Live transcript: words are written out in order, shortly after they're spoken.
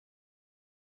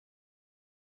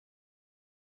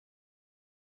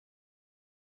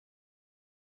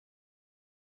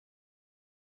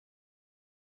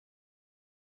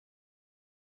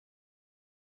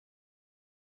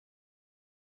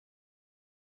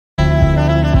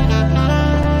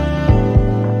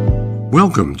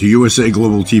Welcome to USA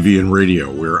Global TV and Radio,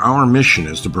 where our mission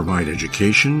is to provide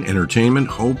education, entertainment,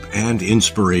 hope, and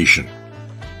inspiration.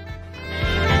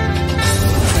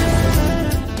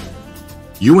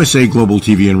 USA Global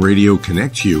TV and Radio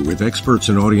connects you with experts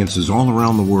and audiences all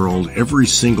around the world every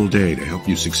single day to help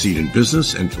you succeed in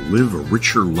business and to live a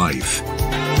richer life.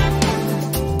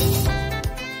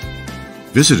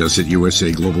 Visit us at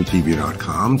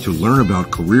usaglobaltv.com to learn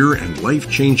about career and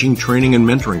life-changing training and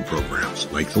mentoring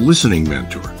programs like the Listening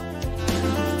Mentor.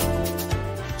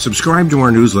 Subscribe to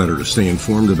our newsletter to stay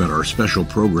informed about our special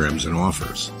programs and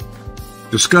offers.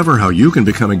 Discover how you can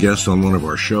become a guest on one of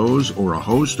our shows or a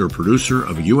host or producer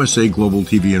of a USA Global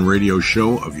TV and Radio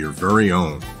show of your very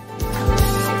own.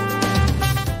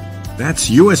 That's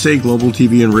USA Global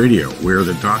TV and Radio, where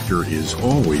the doctor is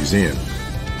always in.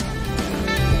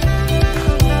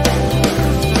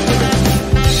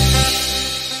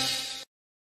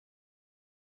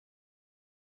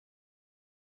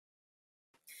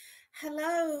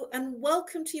 Hello and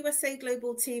welcome to USA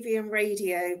Global TV and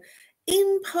Radio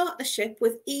in partnership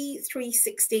with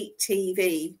E360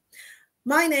 TV.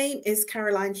 My name is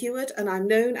Caroline HEWARD and I'm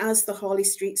known as the Harley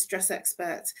Street Stress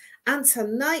Expert. And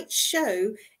tonight's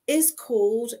show is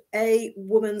called A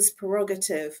Woman's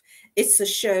Prerogative. It's a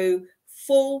show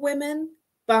for women,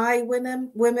 by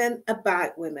women,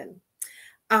 about women.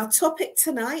 Our topic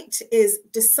tonight is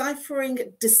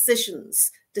deciphering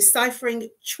decisions, deciphering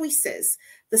choices,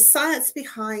 the science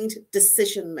behind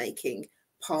decision-making,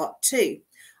 part 2.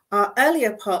 Our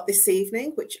earlier part this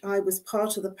evening, which I was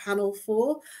part of the panel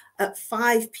for at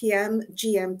 5 p.m.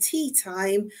 GMT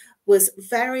time, was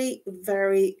very,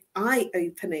 very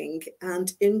eye-opening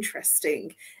and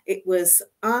interesting. It was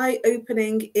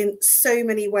eye-opening in so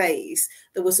many ways.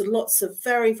 There was lots of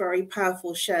very, very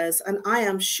powerful shares, and I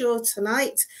am sure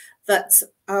tonight that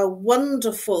our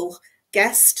wonderful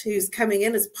guest who's coming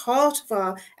in as part of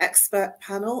our expert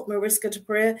panel, Mariska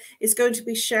is going to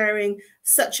be sharing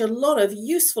such a lot of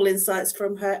useful insights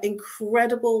from her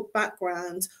incredible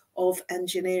background of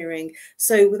engineering.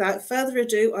 So without further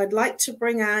ado, I'd like to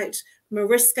bring out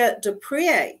Mariska.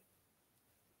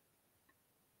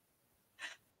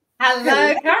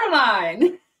 Hello,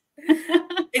 Caroline.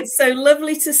 It's so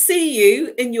lovely to see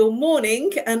you in your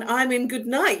morning and I'm in good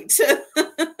night.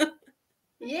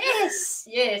 Yes,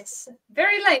 yes.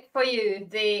 Very late for you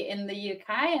there in the UK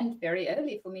and very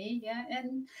early for me here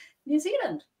in New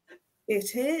Zealand.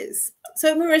 It is.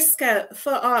 So Mariska,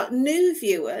 for our new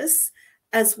viewers,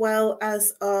 as well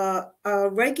as our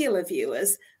regular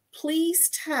viewers, please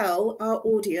tell our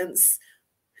audience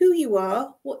who you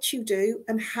are, what you do,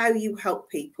 and how you help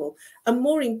people. And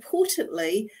more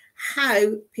importantly,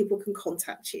 how people can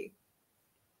contact you.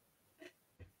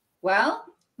 Well,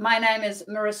 my name is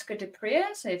Mariska.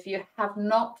 So if you have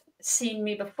not seen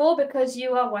me before because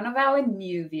you are one of our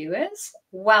new viewers,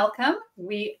 welcome.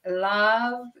 We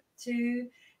love to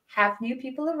have new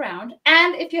people around.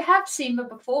 And if you have seen me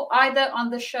before, either on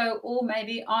the show or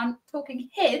maybe on Talking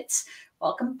Heads,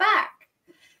 welcome back.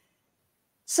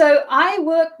 So I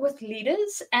work with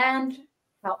leaders and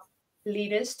help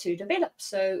leaders to develop.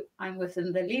 So I'm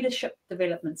within the leadership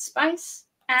development space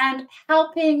and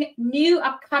helping new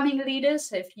upcoming leaders.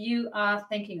 So if you are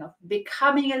thinking of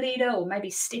becoming a leader or maybe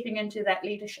stepping into that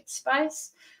leadership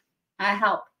space, I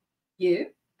help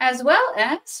you, as well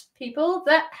as people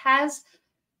that has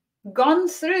gone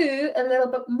through a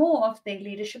little bit more of their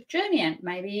leadership journey and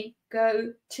maybe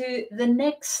go to the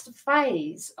next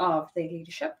phase of their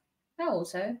leadership. I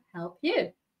also help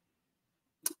you.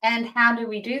 And how do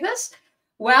we do this?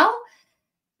 Well,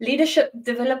 leadership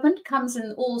development comes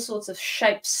in all sorts of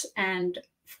shapes and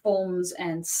forms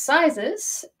and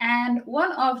sizes. And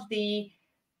one of the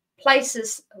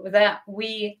places that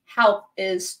we help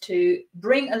is to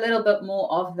bring a little bit more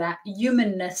of that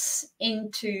humanness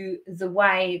into the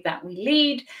way that we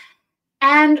lead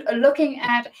and looking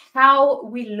at how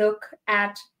we look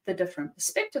at the different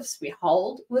perspectives we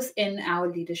hold within our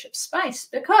leadership space.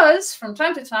 Because from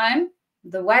time to time,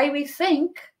 the way we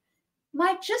think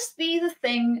might just be the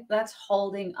thing that's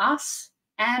holding us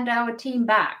and our team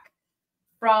back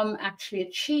from actually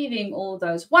achieving all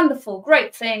those wonderful,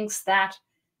 great things that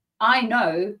I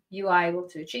know you are able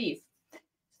to achieve.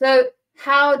 So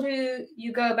how do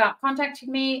you go about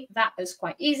contacting me? That is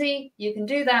quite easy. You can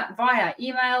do that via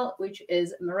email, which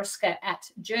is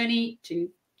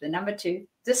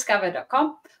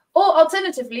mariska@journey2discover.com. Or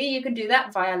alternatively, you can do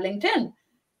that via LinkedIn.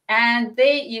 And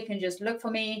there you can just look for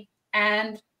me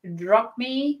and drop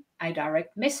me a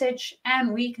direct message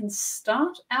and we can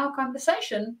start our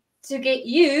conversation to get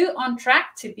you on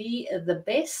track to be the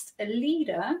best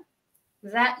leader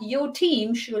that your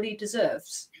team surely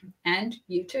deserves, and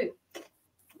you too.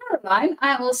 Caroline,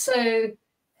 I also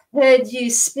heard you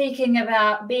speaking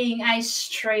about being a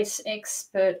stress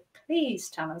expert. Please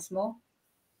tell us more.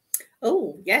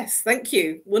 Oh, yes, thank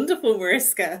you. Wonderful,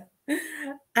 Mariska.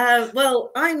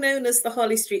 Well, I'm known as the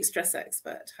Harley Street stress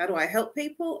expert. How do I help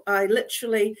people? I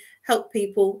literally help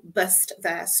people bust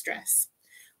their stress.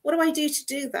 What do I do to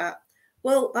do that?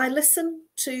 Well, I listen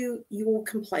to your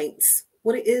complaints,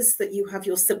 what it is that you have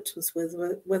your symptoms with,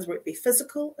 whether it be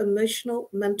physical, emotional,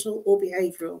 mental, or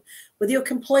behavioral, whether you're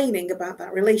complaining about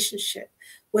that relationship,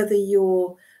 whether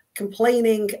you're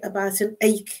complaining about an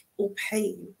ache or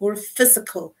pain or a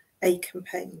physical ache and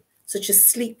pain, such as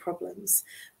sleep problems,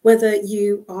 whether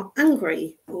you are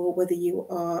angry or whether you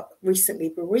are recently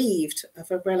bereaved of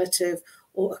a relative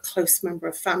or a close member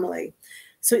of family.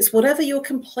 So it's whatever you're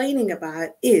complaining about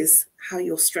is how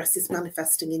your stress is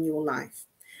manifesting in your life.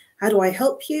 How do I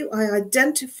help you? I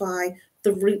identify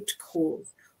the root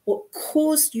cause. What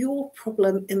caused your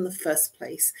problem in the first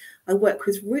place? I work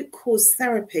with root cause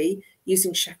therapy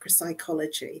using chakra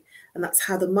psychology, and that's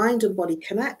how the mind and body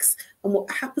connects and what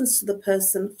happens to the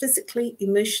person physically,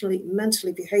 emotionally,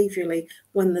 mentally, behaviorally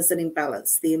when there's an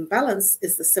imbalance. The imbalance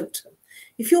is the symptom.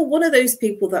 If you're one of those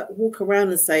people that walk around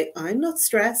and say, I'm not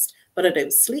stressed, but I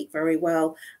don't sleep very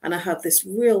well, and I have this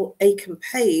real ache and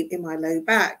pain in my low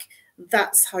back,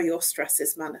 that's how your stress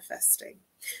is manifesting.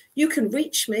 You can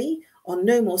reach me on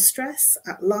No More Stress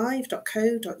at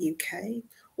live.co.uk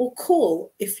or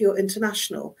call if you're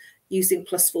international using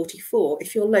 +44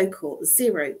 if you're local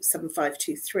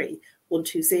 07523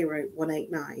 120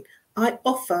 189. I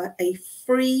offer a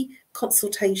free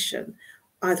consultation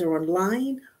either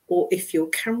online or if you're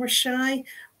camera shy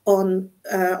on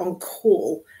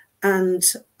call, and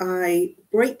I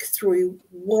break through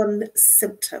one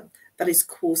symptom that is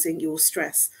causing your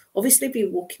stress. Obviously, be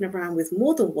walking around with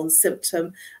more than one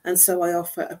symptom, and so I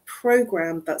offer a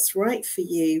program that's right for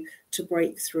you to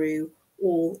break through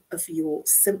all of your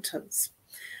symptoms.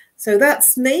 So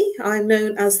that's me. I'm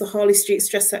known as the Harley Street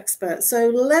stress expert. So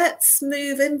let's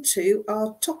move into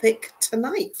our topic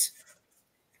tonight.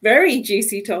 Very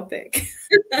juicy topic.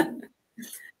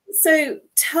 So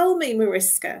tell me,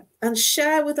 Mariska, and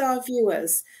share with our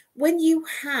viewers, when you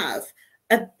have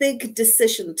a big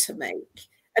decision to make,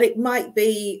 and it might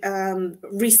be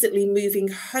recently moving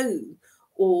home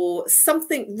or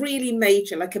something really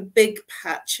major like a big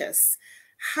purchase,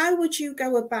 how would you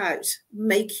go about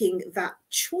making that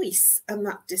choice and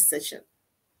that decision?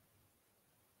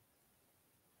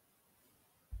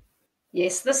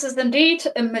 Yes, this is indeed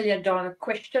a $1 million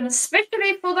question,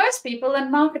 especially for those people in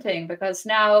marketing, because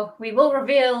now we will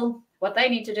reveal what they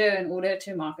need to do in order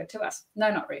to market to us.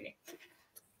 No, not really.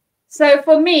 So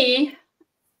for me,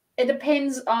 it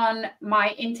depends on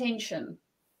my intention.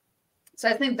 So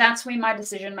I think that's where my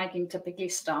decision making typically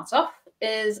starts off,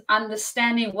 is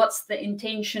understanding what's the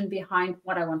intention behind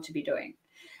what I want to be doing,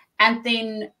 and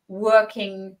then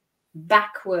working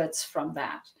backwards from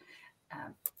that.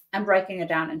 And breaking it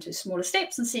down into smaller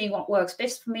steps and seeing what works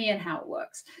best for me and how it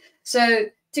works. So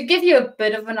to give you a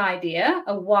bit of an idea,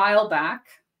 a while back,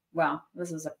 well,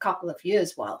 this is a couple of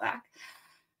years while back,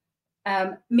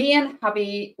 me and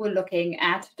hubby were looking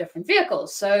at different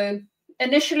vehicles. So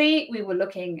initially we were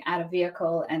looking at a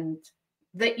vehicle, and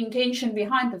the intention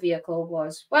behind the vehicle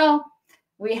was, well,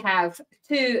 we have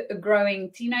 2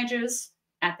 growing teenagers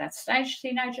at that stage,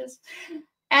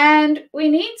 and we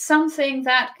need something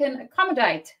that can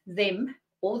accommodate them,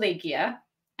 all their gear,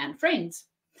 and friends.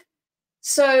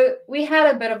 So we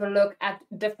had a bit of a look at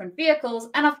different vehicles,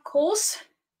 and of course,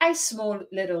 a small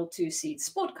little 2-seat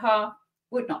sport car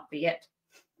would not be it.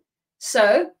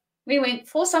 So we went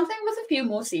for something with a few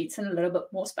more seats and a little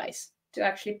bit more space to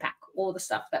actually pack all the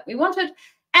stuff that we wanted,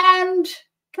 and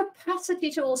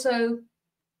capacity to also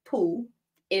pull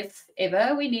if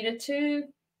ever we needed to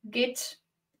get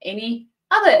any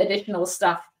other additional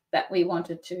stuff that we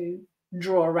wanted to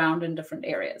draw around in different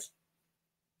areas.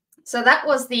 So that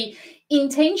was the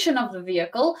intention of the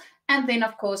vehicle. And then,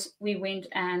 of course, we went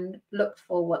and looked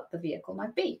for what the vehicle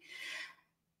might be.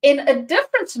 In a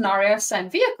different scenario, same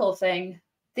vehicle thing,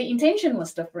 the intention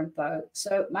was different though.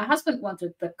 So my husband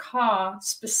wanted the car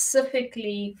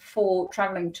specifically for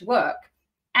traveling to work,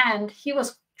 and he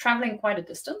was traveling quite a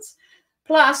distance.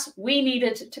 Plus, we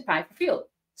needed to pay for fuel.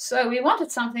 So we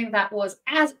wanted something that was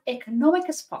as economic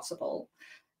as possible,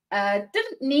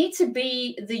 didn't need to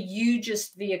be the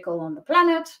hugest vehicle on the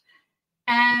planet,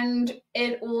 and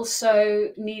it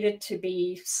also needed to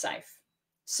be safe.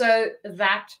 So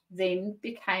that then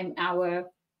became our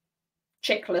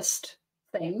checklist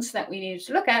things that we needed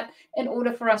to look at in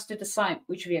order for us to decide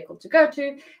which vehicle to go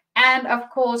to And of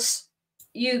course,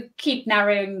 you keep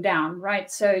narrowing down,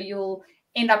 right? So you'll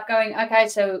end up going, okay,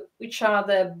 so which are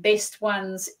the best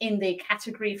ones in their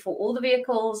category for all the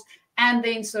vehicles? And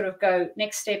then sort of go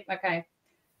next step, okay,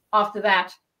 after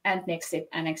that, and next step,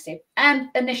 and next step. And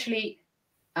initially,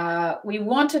 we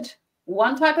wanted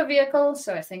one type of vehicle,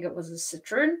 so I think it was a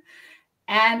Citroen.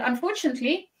 And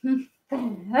unfortunately,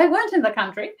 they weren't in the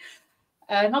country,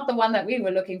 not the one that we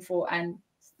were looking for, and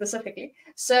specifically.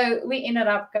 So we ended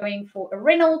up going for a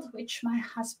Renault, which my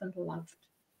husband loved.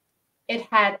 It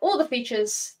had all the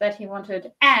features that he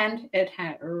wanted, and it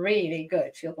had really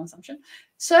good fuel consumption.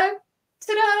 So,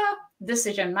 ta-da,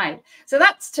 decision made. So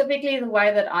that's typically the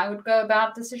way that I would go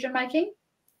about decision making.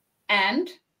 And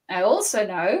I also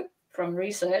know from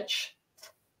research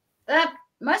that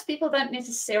most people don't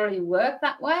necessarily work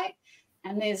that way.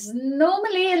 And there's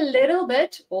normally a little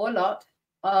bit or a lot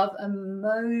of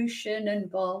emotion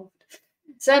involved.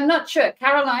 So I'm not sure.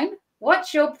 Caroline,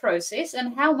 what's your process,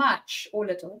 and how much or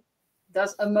little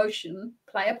does emotion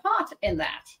play a part in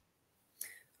that?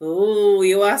 Oh,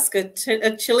 you ask a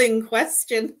chilling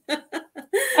question,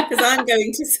 because I'm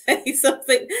going to say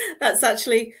something that's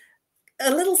actually a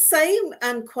little same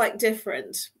and quite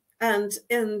different. And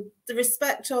in the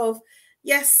respect of,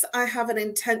 yes, I have an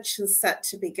intention set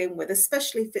to begin with,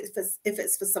 especially if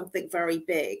it's for something very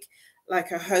big,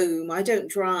 like a home. I don't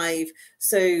drive,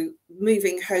 so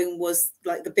moving home was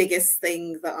like the biggest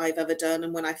thing that I've ever done.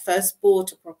 And when I first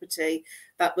bought a property,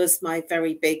 that was my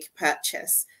very big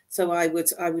purchase. So I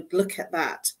would look at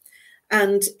that.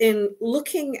 And in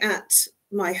looking at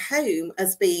my home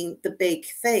as being the big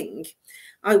thing,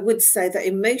 I would say that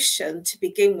emotion to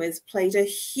begin with played a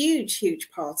huge,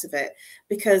 huge part of it,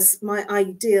 because my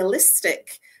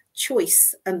idealistic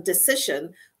choice and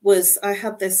decision was I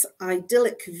had this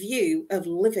idyllic view of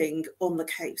living on the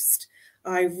coast.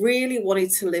 I really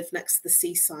wanted to live next to the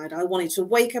seaside. I wanted to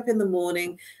wake up in the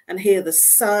morning and hear the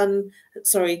sun,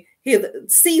 see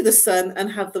the sun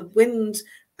and have the wind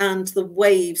and the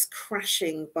waves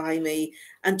crashing by me,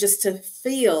 and just to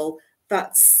feel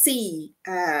that sea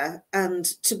air and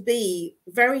to be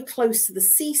very close to the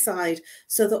seaside,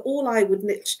 so that all I would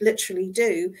literally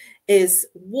do is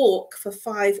walk for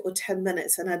 5 or 10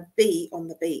 minutes and I'd be on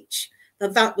the beach. Now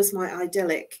that was my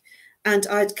idyllic. And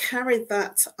I'd carried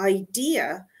that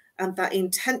idea and that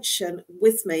intention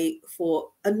with me for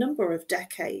a number of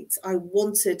decades. I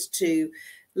wanted to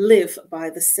live by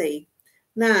the sea.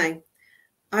 Now,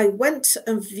 I went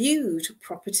and viewed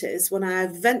properties when I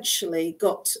eventually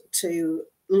got to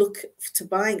look to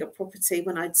buying a property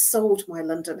when I'd sold my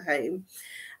London home.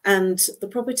 And the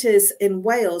properties in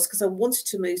Wales, because I wanted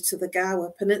to move to the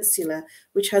Gower Peninsula,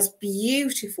 which has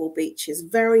beautiful beaches,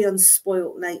 very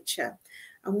unspoilt nature.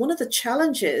 And one of the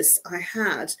challenges I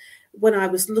had when I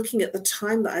was looking at the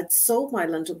time that I'd sold my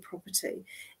London property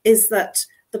is that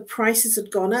the prices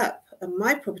had gone up and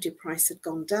my property price had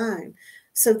gone down.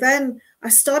 So then I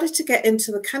started to get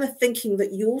into the kind of thinking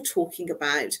that you're talking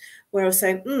about, where I was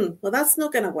saying, well, that's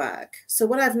not going to work. So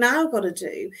what I've now got to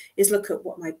do is look at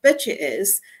what my budget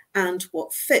is and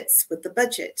what fits with the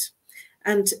budget.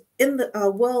 And in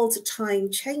our world,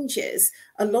 time changes.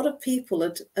 A lot of people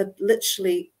had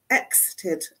literally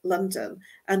exited London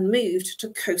and moved to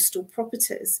coastal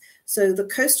properties. So the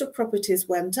coastal properties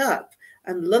went up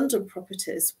and London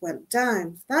properties went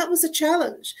down. That was a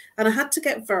challenge, and I had to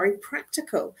get very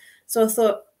practical. So I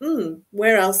thought,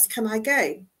 where else can I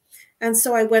go? And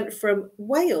so I went from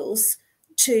Wales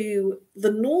to the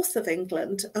north of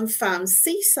England and found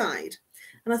seaside.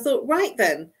 And I thought, right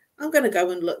then, I'm going to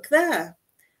go and look there.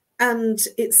 And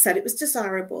it said it was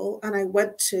desirable. And I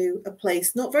went to a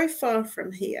place not very far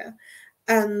from here.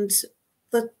 And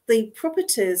the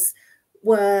properties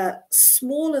were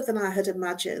smaller than I had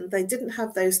imagined. They didn't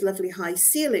have those lovely high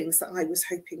ceilings that I was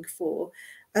hoping for.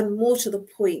 And more to the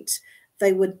point,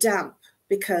 they were damp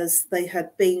because they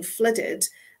had been flooded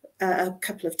a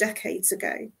couple of decades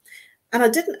ago. And I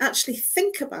didn't actually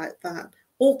think about that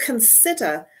or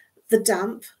consider the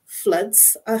damp,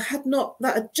 floods. That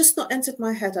had just not entered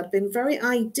my head. I'd been very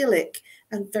idyllic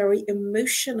and very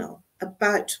emotional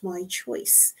about my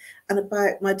choice and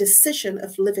about my decision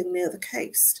of living near the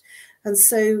coast. And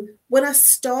so when I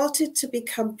started to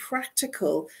become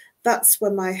practical, that's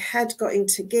when my head got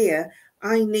into gear.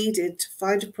 I needed to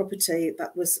find a property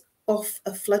that was off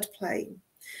a floodplain.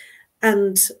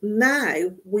 And now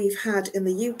we've had in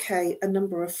the UK a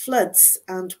number of floods,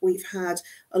 and we've had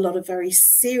a lot of very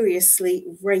seriously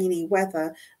rainy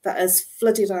weather that has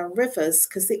flooded our rivers.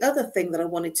 Because the other thing that I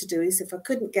wanted to do is, if I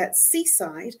couldn't get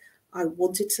seaside, I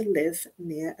wanted to live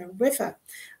near a river.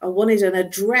 I wanted an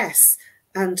address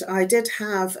And I did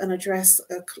have an address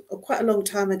quite a long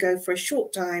time ago for a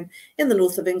short time in the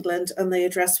north of England, and the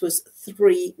address was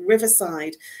 3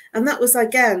 Riverside. And that was,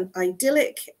 again,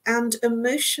 idyllic and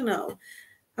emotional.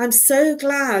 I'm so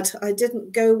glad I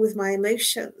didn't go with my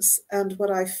emotions. And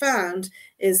what I found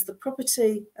is the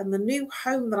property and the new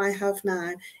home that I have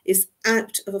now is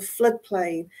out of a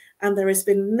floodplain. And there has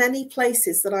been many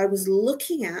places that I was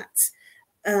looking at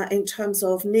in terms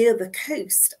of near the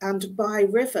coast and by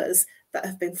rivers that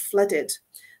have been flooded.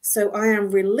 So I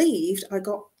am relieved I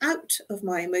got out of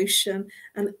my emotion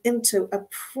and into a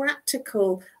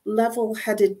practical,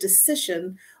 level-headed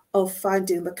decision of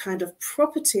finding the kind of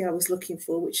property I was looking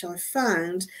for, which I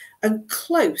found, and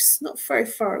close, not very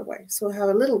far away. So I have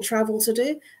a little travel to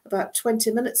do, about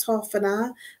 20 minutes, half an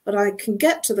hour, but I can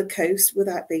get to the coast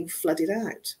without being flooded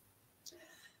out.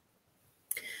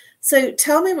 So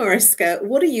tell me, Mariska,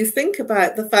 what do you think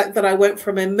about the fact that I went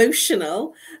from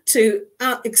emotional to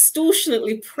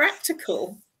extortionately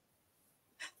practical?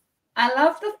 I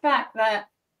love the fact that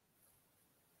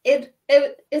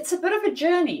it's a bit of a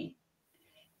journey.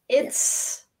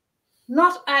 It's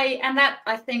not and that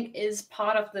I think is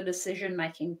part of the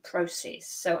decision-making process.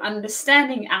 So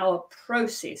understanding our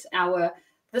process,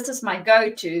 this is my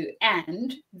go-to,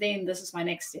 and then this is my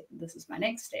next step, this is my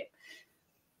next step.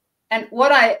 And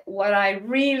what I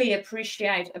really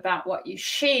appreciate about what you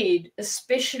shared,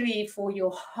 especially for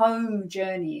your home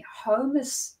journey, home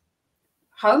is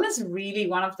really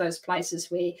one of those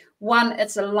places where, one,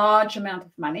 it's a large amount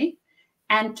of money,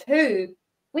 and two,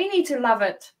 we need to love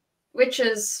it, which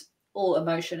is all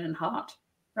emotion and heart,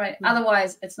 right? Mm.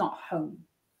 Otherwise, it's not home.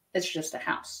 It's just a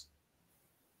house.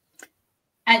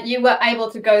 And you were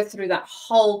able to go through that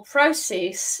whole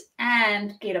process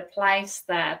and get a place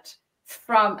that,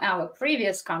 from our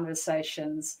previous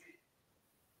conversations,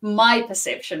 my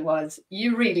perception was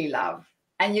you really love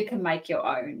and you can make your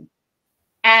own.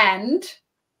 And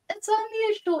it's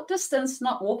only a short distance,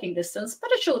 not walking distance,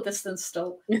 but a short distance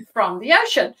still from the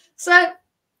ocean. So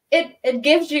it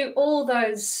gives you all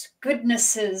those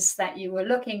goodnesses that you were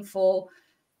looking for,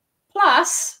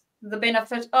 plus the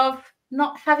benefit of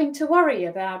not having to worry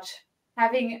about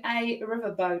having a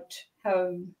riverboat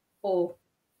home or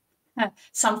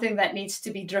something that needs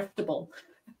to be driftable,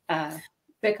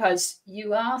 because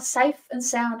you are safe and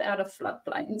sound out of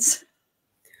floodplains.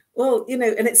 Well, you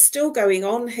know, and it's still going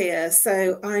on here.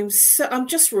 So I'm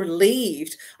just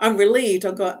relieved. I'm relieved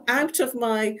I got out of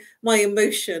my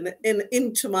emotion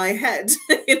into my head,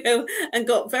 you know, and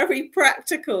got very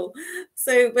practical.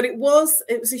 So, but it was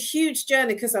a huge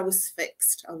journey because I was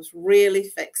fixed. I was really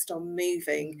fixed on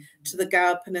moving to the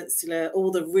Gower Peninsula,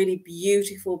 all the really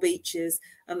beautiful beaches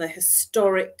and the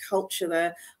historic culture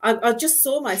there. I just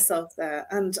saw myself there,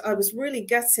 and I was really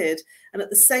gutted. And at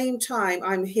the same time,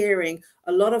 I'm hearing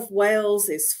a lot of Wales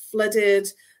is flooded.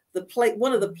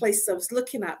 One of the places I was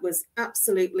looking at was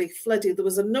absolutely flooded. There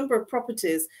was a number of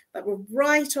properties that were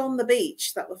right on the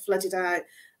beach that were flooded out.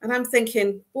 And I'm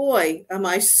thinking, boy, am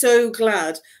I so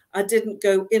glad I didn't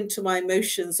go into my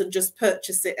emotions and just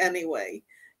purchase it anyway.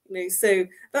 You know, so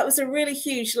that was a really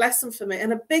huge lesson for me,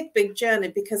 and a big, big journey,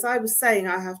 because I was saying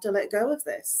I have to let go of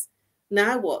this.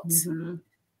 Now what? Mm-hmm.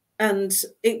 And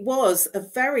it was a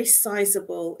very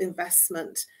sizable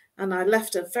investment. And I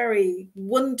left a very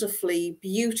wonderfully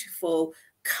beautiful,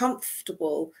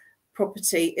 comfortable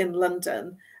property in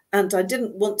London. And I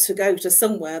didn't want to go to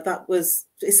somewhere that was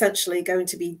essentially going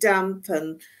to be damp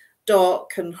and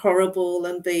dark and horrible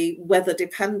and be weather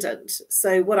dependent.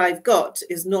 So what I've got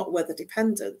is not weather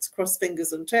dependent. Cross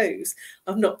fingers and toes.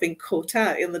 I've not been caught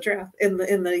out in the drought, in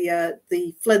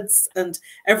the floods and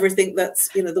everything that's,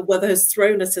 you know, the weather has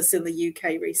thrown at us in the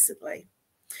UK recently.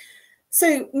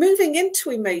 So moving into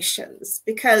emotions,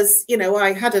 because, you know,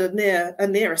 I had a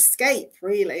near escape,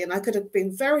 really, and I could have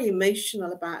been very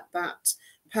emotional about that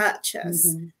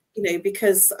purchase, you know,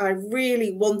 because I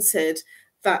really wanted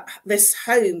this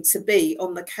home to be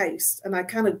on the coast, and I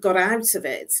kind of got out of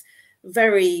it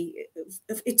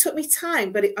it took me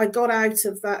time, but I got out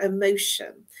of that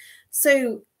emotion.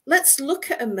 So let's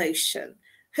look at emotion.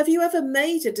 Have you ever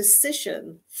made a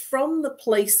decision from the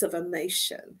place of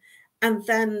emotion and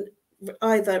then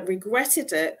either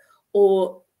regretted it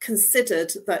or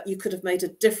considered that you could have made a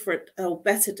different or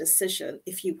better decision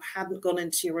if you hadn't gone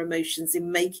into your emotions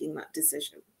in making that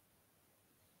decision?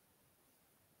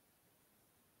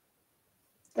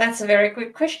 That's a very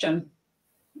good question.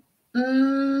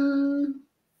 I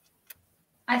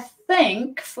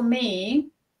think for me,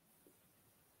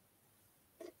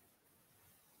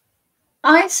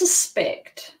 I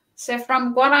suspect, so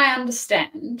from what I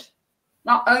understand,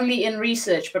 not only in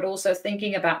research, but also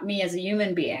thinking about me as a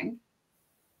human being,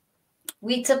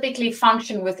 we typically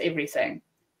function with everything,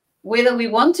 whether we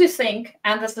want to think,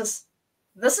 and this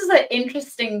is an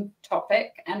interesting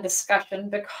topic and discussion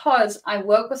because I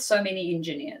work with so many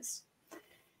engineers.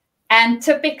 And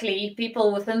typically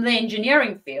people within the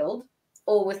engineering field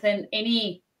or within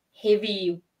any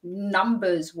heavy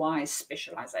numbers-wise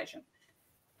specialization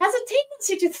has a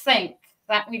tendency to think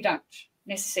that we don't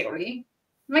necessarily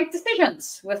make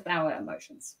decisions with our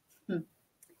emotions. And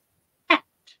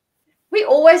we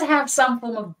always have some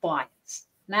form of bias.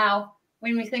 Now,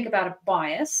 when we think about a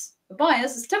bias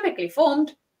is typically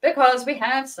formed because we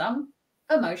have some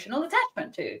emotional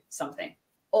attachment to something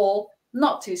or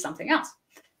not to something else.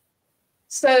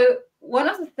 So one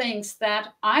of the things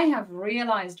that I have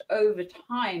realized over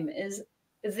time is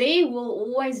there will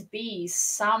always be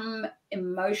some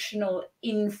emotional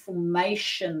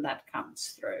information that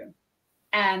comes through.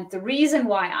 And the reason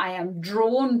why I am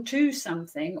drawn to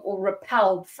something or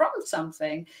repelled from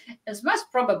something is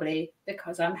most probably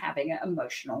because I'm having an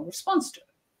emotional response to it.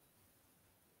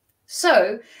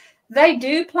 So they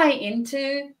do play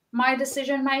into my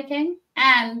decision making,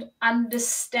 and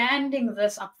understanding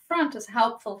this up front is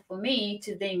helpful for me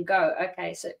to then go,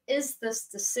 okay, so is this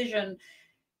decision,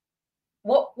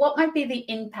 what might be the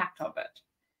impact of it?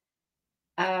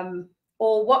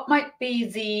 Or what might be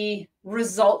the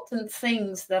resultant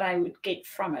things that I would get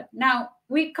from it? Now,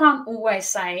 we can't always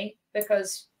say,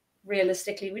 because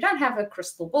realistically, we don't have a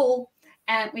crystal ball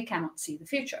and we cannot see the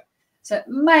future. So it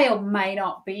may or may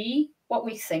not be what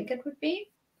we think it would be.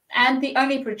 And the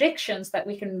only predictions that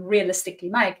we can realistically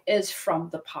make is from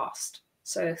the past.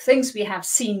 So things we have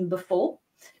seen before.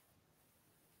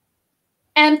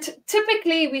 And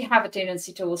typically we have a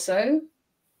tendency to also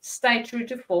stay true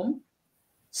to form.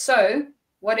 So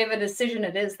whatever decision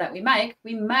it is that we make,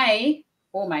 we may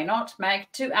or may not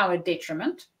make to our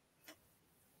detriment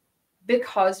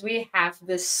because we have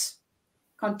this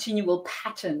continual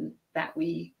pattern that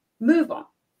we move on.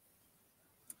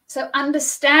 So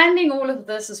understanding all of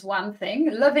this is one thing.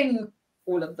 Living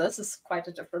all of this is quite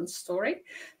a different story.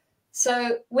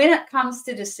 So when it comes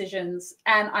to decisions,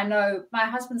 and I know my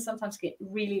husband sometimes gets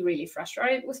really, really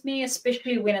frustrated with me,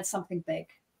 especially when it's something big.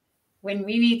 When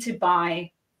we need to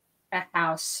buy a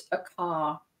house, a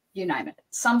car, you name it.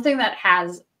 Something that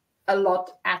has a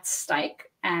lot at stake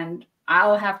and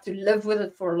I'll have to live with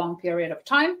it for a long period of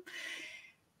time.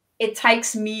 It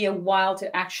takes me a while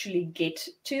to actually get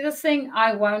to the thing.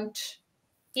 I won't,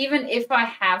 even if I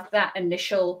have that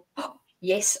initial, oh,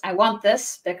 yes, I want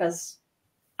this because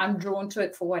I'm drawn to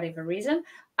it for whatever reason,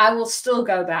 I will still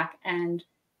go back and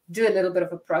do a little bit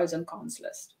of a pros and cons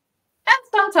list. And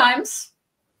sometimes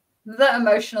the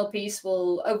emotional piece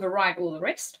will override all the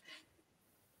rest.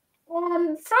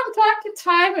 And from time to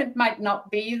time, it might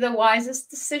not be the wisest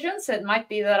decisions. It might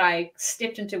be that I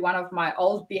stepped into one of my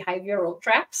old behavioral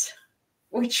traps,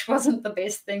 which wasn't the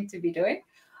best thing to be doing.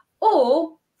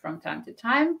 Or from time to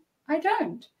time, I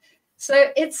don't. So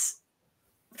it's,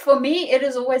 for me, it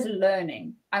is always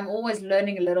learning. I'm always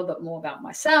learning a little bit more about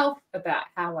myself, about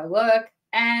how I work,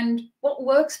 and what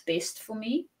works best for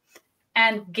me,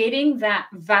 and getting that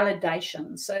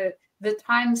validation. So the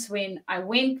times when I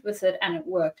went with it and it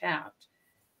worked out,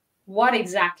 what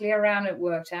exactly around it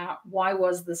worked out, why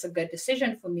was this a good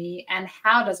decision for me, and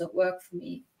how does it work for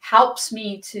me, helps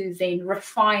me to then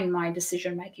refine my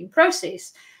decision-making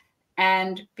process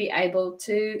and be able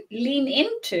to lean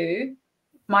into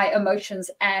my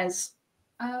emotions as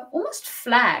almost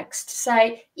flags to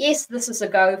say, yes, this is a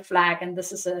go flag and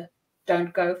this is a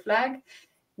don't go flag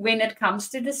when it comes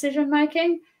to decision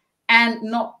making, and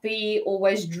not be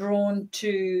always drawn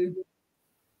to,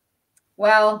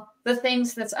 well, the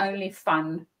things that's only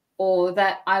fun or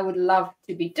that I would love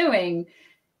to be doing.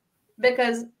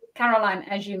 Because Caroline,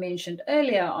 as you mentioned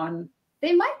earlier on,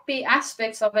 there might be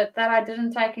aspects of it that I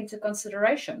didn't take into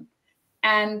consideration.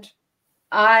 And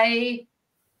I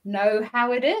know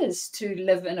how it is to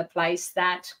live in a place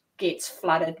that gets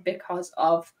flooded because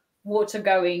of water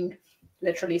going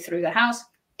literally through the house.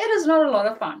 It is not a lot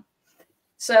of fun.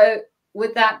 So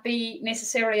would that be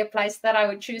necessarily a place that I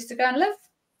would choose to go and live?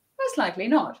 Most likely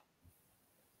not.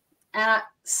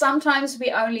 Sometimes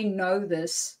we only know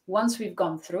this once we've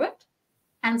gone through it,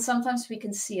 and sometimes we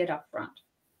can see it up front.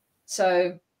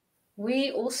 So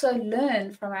we also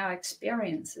learn from our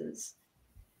experiences.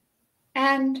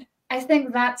 And I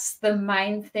think that's the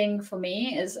main thing for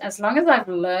me, is as long as I've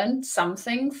learned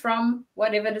something from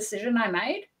whatever decision I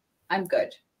made, I'm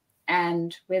good.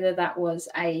 And whether that was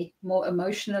a more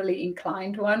emotionally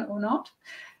inclined one or not,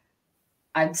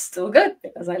 I'm still good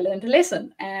because I learned a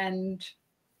lesson. And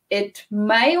it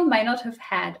may or may not have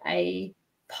had a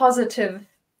positive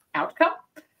outcome.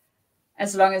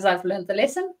 As long as I've learned the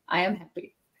lesson, I am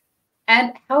happy.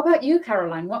 And how about you,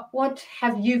 Caroline? What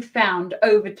have you found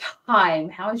over time?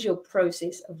 How has your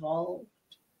process evolved?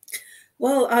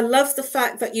 Well, I love the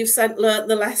fact that you've learned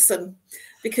the lesson,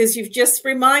 because you've just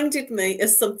reminded me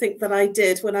of something that I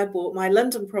did when I bought my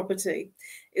London property.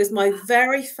 It was my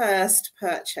very first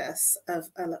purchase of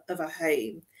a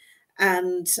home.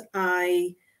 And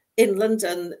in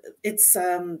London, it's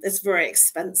very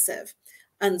expensive.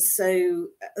 And so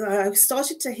I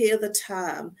started to hear the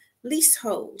term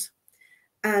leasehold.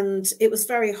 And it was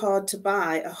very hard to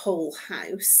buy a whole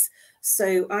house.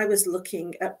 So I was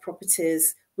looking at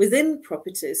properties within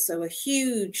properties, so a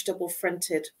huge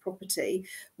double-fronted property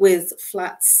with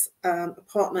flats,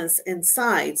 apartments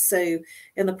inside. So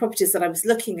in the properties that I was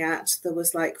looking at, there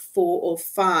was like 4 or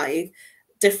 5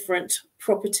 different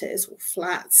properties or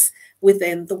flats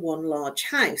within the one large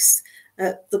house.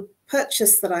 The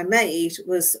purchase that I made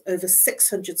was over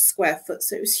 600 square foot,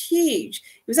 so it was huge.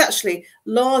 It was actually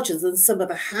larger than some of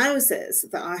the houses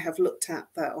that I have looked at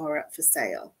that are up for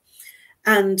sale.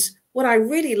 And what I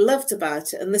really loved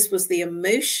about it, and this was the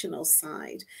emotional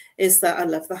side, is that I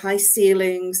love the high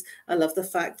ceilings. I love the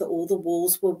fact that all the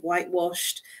walls were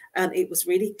whitewashed and it was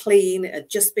really clean. It had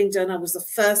just been done. I was the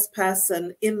first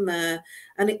person in there,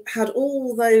 and it had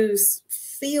all those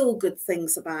feel-good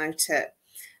things about it.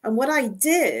 And what I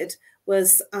did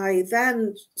was I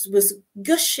then was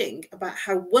gushing about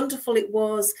how wonderful it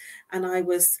was, and I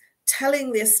was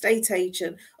telling the estate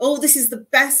agent, oh, this is the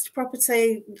best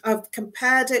property. I've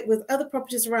compared it with other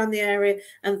properties around the area,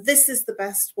 and this is the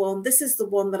best one. This is the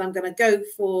one that I'm going to go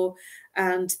for.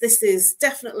 And this is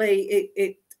definitely,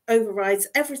 it overrides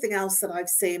everything else that I've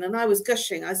seen. And I was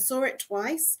gushing. I saw it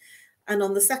twice. And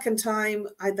on the second time,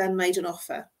 I then made an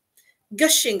offer,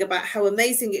 gushing about how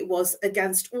amazing it was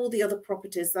against all the other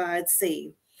properties that I had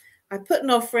seen. I put an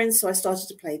offer in, so I started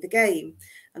to play the game.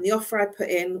 And the offer I put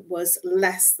in was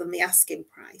less than the asking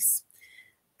price.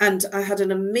 And I had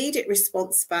an immediate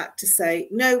response back to say,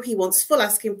 no, he wants full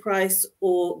asking price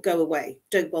or go away,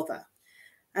 don't bother.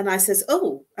 And I says,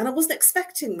 oh, and I wasn't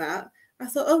expecting that. I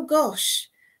thought, oh gosh,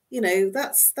 you know,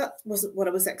 that wasn't what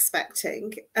I was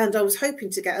expecting. And I was hoping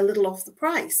to get a little off the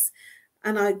price.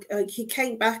 And he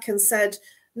came back and said,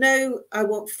 no, I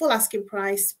want full asking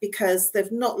price because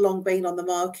they've not long been on the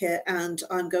market and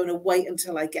I'm going to wait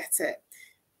until I get it.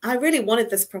 I really wanted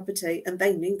this property and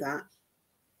they knew that.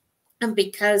 And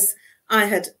because I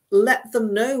had let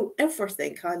them know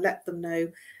everything, I let them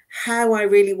know how I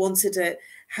really wanted it,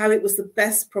 how it was the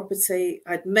best property.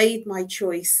 I'd made my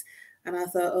choice and I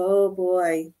thought, oh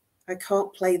boy, I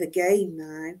can't play the game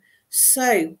now.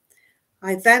 So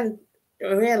I then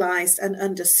realized and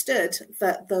understood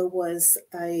that there was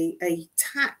a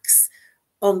tax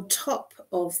on top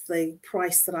of the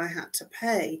price that I had to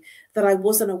pay that I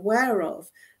wasn't aware of.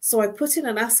 So I put in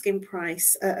an asking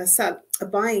price, a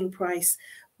buying price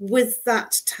with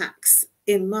that tax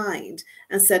in mind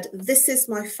and said, this is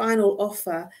my final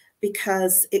offer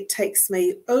because it takes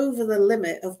me over the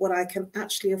limit of what I can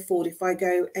actually afford if I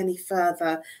go any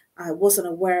further. I wasn't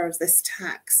aware of this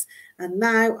tax. And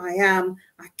now I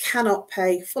cannot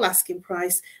pay full asking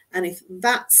price. And if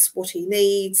that's what he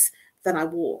needs, then I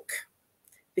walk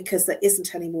because there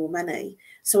isn't any more money.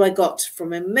 So I got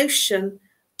from emotion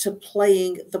to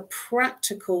playing the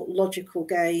practical, logical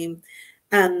game.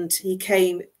 And he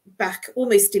came back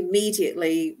almost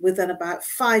immediately. Within about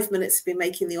 5 minutes of me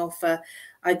making the offer,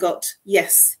 I got,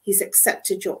 yes, he's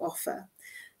accepted your offer.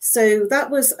 So that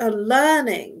was a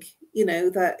learning, you know,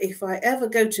 that if I ever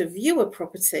go to view a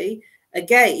property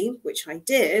again, which I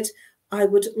did, I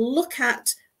would look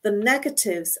at the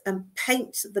negatives and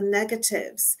paint the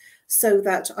negatives so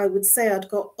that I would say I'd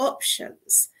got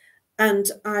options.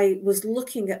 And I was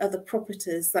looking at other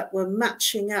properties that were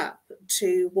matching up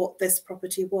to what this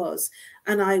property was.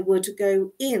 And I would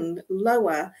go in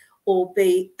lower or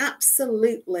be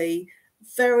absolutely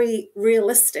very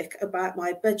realistic about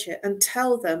my budget and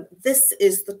tell them this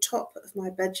is the top of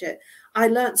my budget. I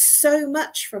learned so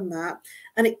much from that.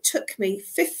 And it took me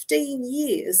 15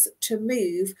 years to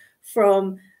move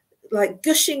from like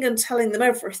gushing and telling them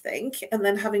everything and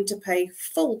then having to pay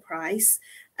full price,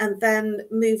 and then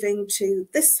moving to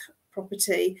this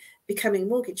property, becoming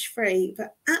mortgage free,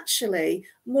 but actually,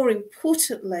 more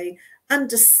importantly,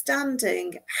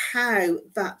 understanding how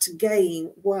that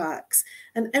game works.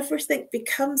 And everything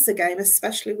becomes a game,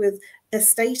 especially with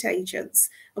estate agents.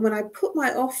 And when I put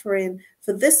my offer in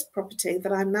for this property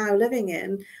that I'm now living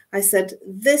in, I said,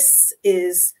 this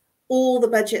is all the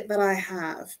budget that I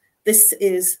have. This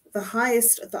is the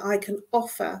highest that I can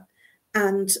offer.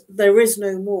 And there is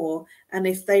no more. And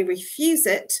if they refuse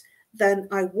it, then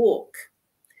I walk.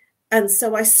 And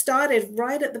so I started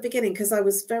right at the beginning because I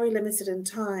was very limited in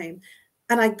time,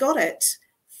 and I got it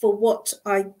for what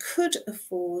I could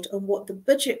afford and what the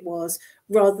budget was,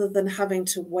 rather than having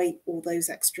to wait all those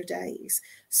extra days.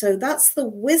 So that's the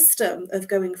wisdom of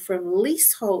going from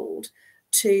leasehold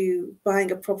to buying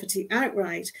a property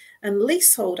outright. And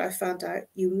leasehold, I found out,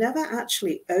 you never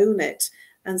actually own it.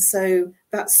 And so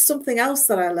that's something else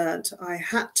that I learned. I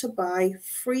had to buy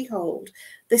freehold.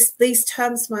 These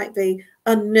terms might be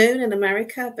unknown in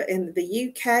America, but in the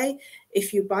UK,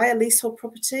 if you buy a leasehold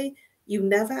property, you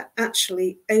never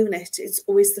actually own it. It's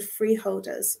always the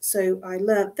freeholders. So I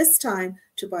learned this time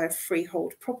to buy a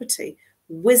freehold property.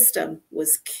 Wisdom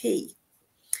was key.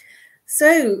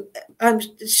 So I'm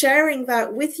sharing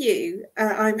that with you.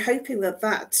 I'm hoping that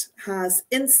that has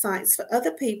insights for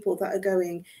other people that are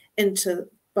going into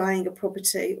buying a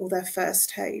property or their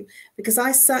first home, because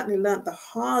I certainly learned the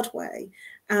hard way,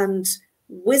 and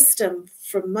wisdom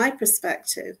from my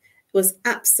perspective was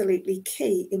absolutely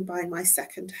key in buying my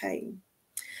second home.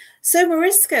 So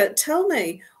Mariska, tell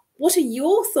me, what are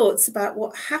your thoughts about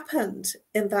what happened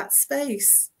in that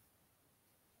space?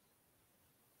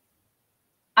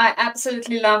 I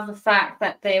absolutely love the fact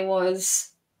that there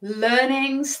was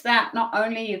learnings that not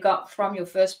only you got from your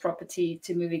first property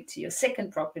to moving to your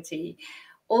second property,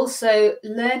 also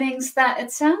learnings that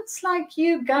it sounds like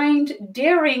you gained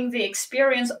during the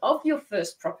experience of your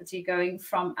first property, going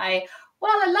from a,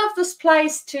 well, I love this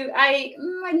place, to a,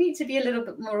 I need to be a little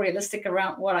bit more realistic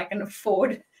around what I can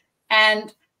afford.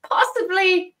 And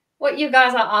possibly what you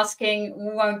guys are asking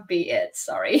won't be it,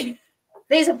 sorry.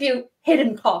 There's a few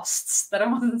hidden costs that I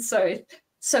wasn't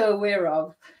so aware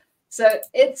of. So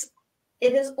it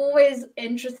is always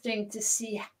interesting to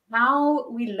see how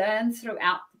we learn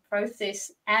throughout the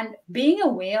process and being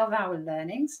aware of our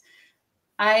learnings.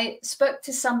 I spoke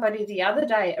to somebody the other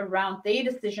day around their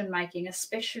decision making,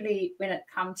 especially when it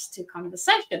comes to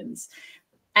conversations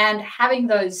and having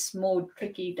those more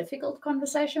tricky, difficult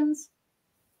conversations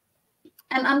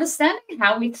and understanding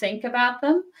how we think about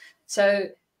them. So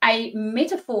a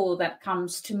metaphor that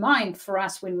comes to mind for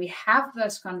us when we have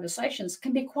those conversations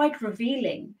can be quite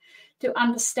revealing to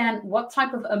understand what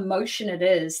type of emotion it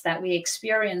is that we're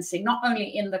experiencing, not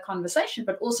only in the conversation,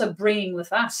 but also bringing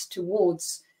with us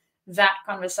towards that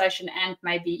conversation and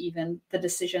maybe even the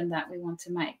decision that we want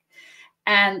to make.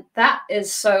 And that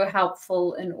is so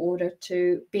helpful in order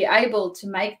to be able to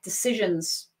make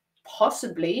decisions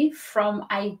possibly from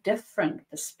a different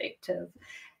perspective,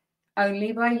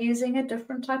 only by using a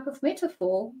different type of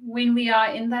metaphor when we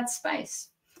are in that space.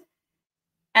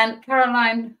 And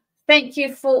Caroline, thank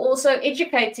you for also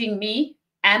educating me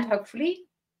and hopefully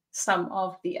some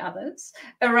of the others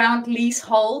around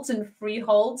leaseholds and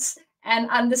freeholds and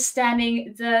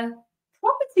understanding the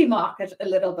property market a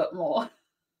little bit more.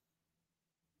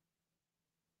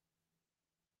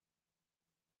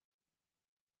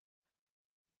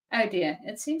 Oh dear,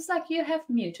 it seems like you have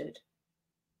muted.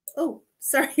 Oh,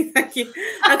 sorry, thank you.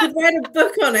 I could write a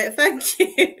book on it, thank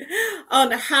you,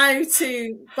 on how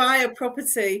to buy a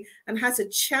property and how to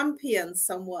champion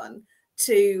someone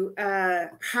to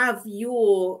have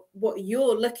what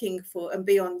you're looking for and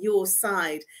be on your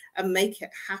side and make it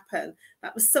happen.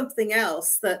 That was something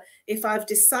else, that if I've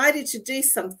decided to do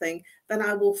something, then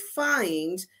I will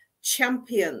find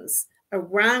champions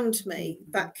around me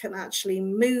that can actually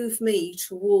move me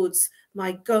towards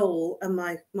my goal and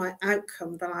my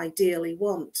outcome that I ideally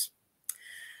want.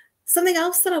 Something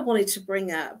else that I wanted to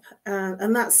bring up,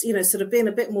 and that's, you know, sort of being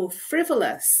a bit more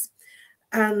frivolous.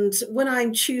 And when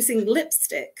I'm choosing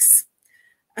lipsticks,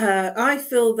 I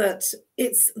feel that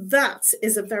that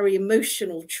is a very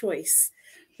emotional choice,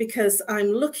 because I'm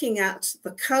looking at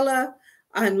the color,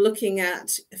 I'm looking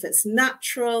at if it's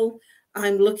natural,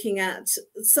 I'm looking at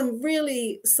some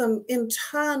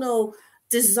internal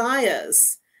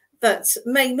desires that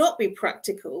may not be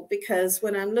practical, because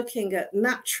when I'm looking at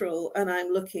natural and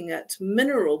I'm looking at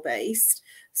mineral based,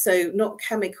 so not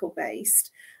chemical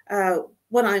based,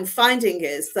 what I'm finding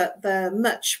is that they're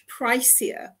much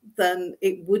pricier than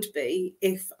it would be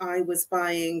if I was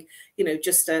buying, you know,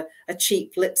 just a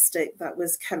cheap lipstick that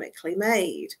was chemically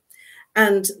made.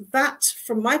 And that,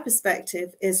 from my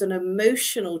perspective, is an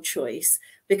emotional choice,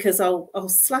 because I'll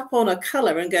slap on a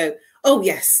color and go, oh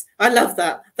yes, I love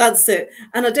that, that's it.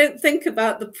 And I don't think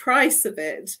about the price of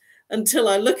it until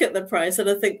I look at the price and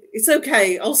I think, it's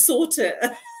okay, I'll sort it.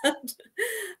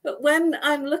 But when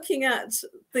I'm looking at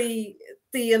the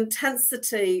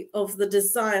intensity of the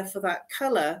desire for that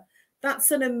color,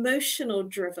 that's an emotional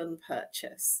driven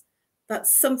purchase.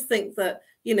 That's something that,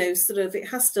 you know, sort of, it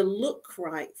has to look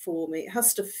right for me. It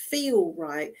has to feel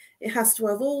right. It has to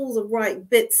have all the right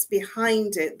bits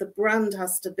behind it. The brand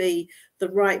has to be the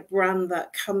right brand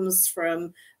that comes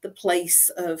from the place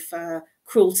of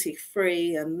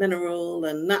cruelty-free and mineral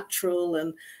and natural,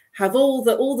 and have all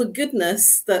the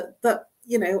goodness that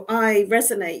you know, I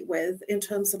resonate with in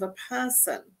terms of a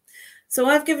person. So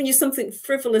I've given you something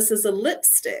frivolous as a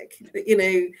lipstick, you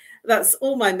know, that's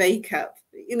all my makeup.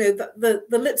 You know, the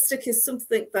lipstick is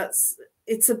something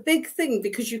it's a big thing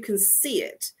because you can see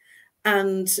it,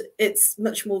 and it's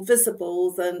much more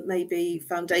visible than maybe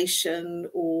foundation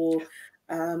or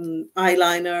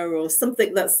eyeliner or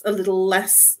something that's a little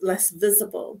less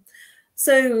visible.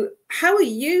 So how are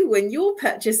you when you're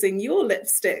purchasing your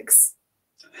lipsticks?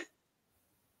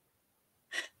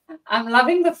 I'm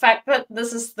loving the fact that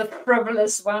this is the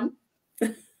frivolous one.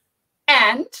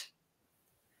 And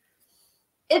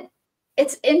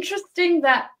it's interesting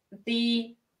that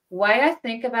the way I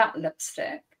think about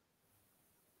lipstick,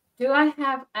 do I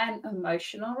have an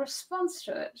emotional response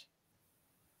to it?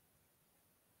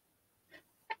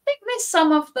 I think there's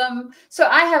some of them. So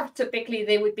I have typically,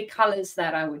 there would be colors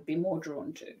that I would be more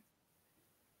drawn to.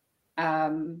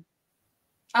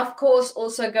 Of course,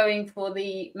 also going for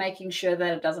the making sure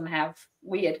that it doesn't have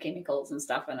weird chemicals and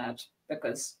stuff in it,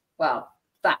 because, well,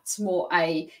 that's more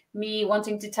a me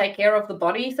wanting to take care of the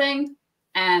body thing.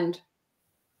 And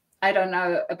I don't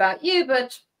know about you,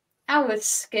 but our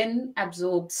skin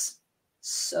absorbs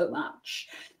so much.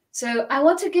 So I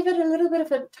want to give it a little bit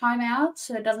of a time out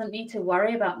so it doesn't need to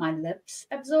worry about my lips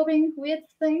absorbing weird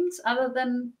things other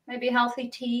than maybe healthy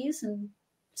teas and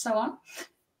so on.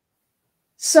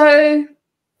 So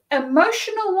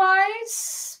emotional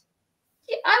wise,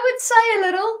 yeah, I would say a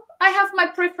little. I have my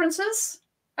preferences.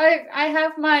 I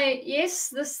have my, yes,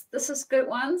 this is good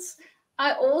ones.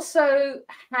 I also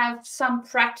have some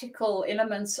practical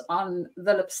elements on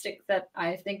the lipstick that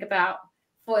I think about.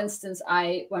 For instance,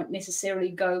 I won't necessarily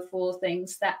go for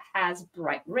things that has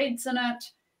bright reds in it,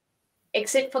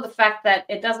 except for the fact that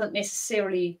it doesn't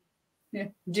necessarily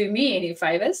do me any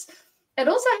favors. It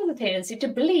also has a tendency to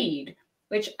bleed,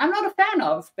 which I'm not a fan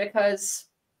of because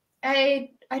I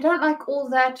don't like all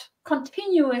that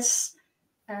continuous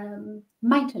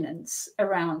maintenance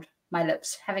around my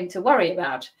lips, having to worry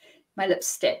about my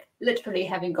lipstick literally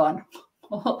having gone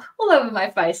all over my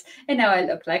face, and now I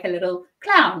look like a little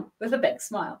clown with a big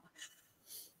smile.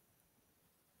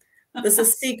 There's a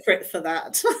secret for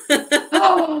that.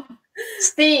 Oh,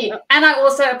 Steve. And I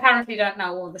also apparently don't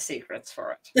know all the secrets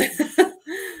for it.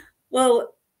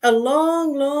 Well, a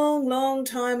long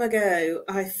time ago,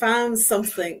 I found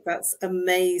something that's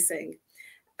amazing,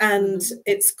 and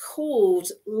it's called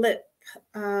lip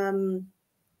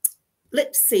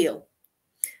seal.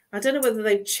 I don't know whether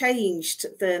they've changed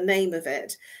the name of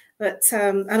it, but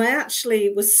and I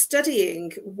actually was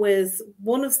studying with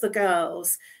one of the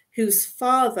girls whose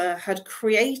father had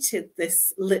created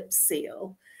this lip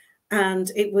seal, and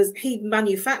he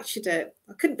manufactured it.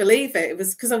 I couldn't believe it. It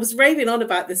was because I was raving on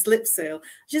about this lip seal.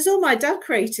 She says, "Oh, my dad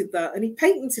created that, and he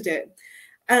patented it."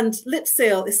 And lip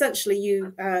seal, essentially,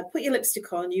 you put your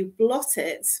lipstick on, you blot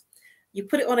it. You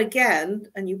put it on again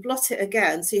and you blot it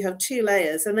again. So you have 2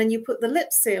 layers, and then you put the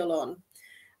lip seal on,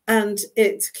 and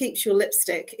it keeps your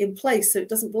lipstick in place so it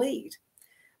doesn't bleed.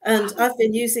 And I've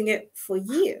been using it for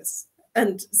years.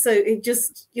 And so it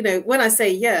just, you know, when I say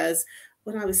years,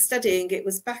 when I was studying, it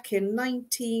was back in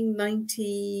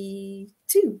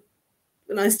 1992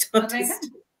 when I started.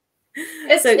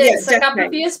 It's a couple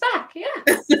of years back, yeah.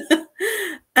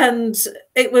 And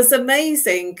it was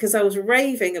amazing because I was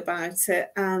raving about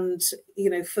it, and you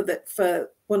know, for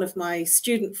one of my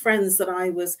student friends that I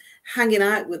was hanging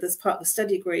out with as part of a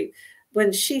study group,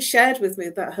 when she shared with me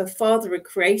that her father had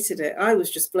created it, I was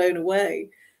just blown away,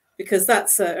 because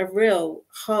that's a real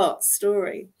heart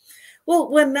story. Well,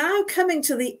 we're now coming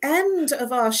to the end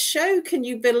of our show. Can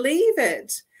you believe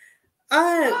it?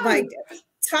 My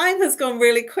time has gone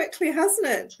really quickly, hasn't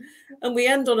it? And we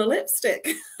end on a lipstick.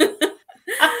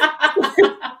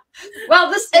 Well,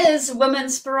 this is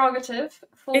women's prerogative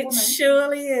for women. It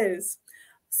surely is.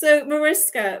 So,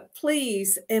 Mariska,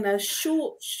 please, in a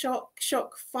short,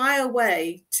 shock fire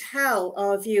way, tell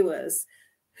our viewers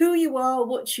who you are,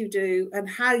 what you do, and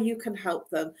how you can help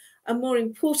them, and more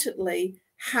importantly,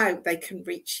 how they can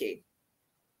reach you.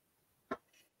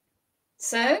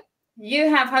 So, you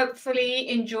have hopefully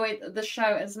enjoyed the show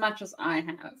as much as I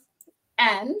have.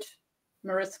 And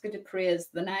Mariska du Preez is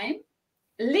the name.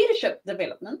 Leadership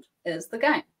development is the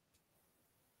game.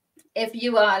 If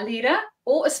you are a leader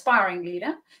or aspiring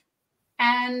leader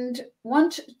and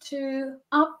want to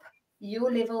up your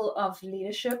level of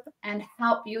leadership and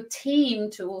help your team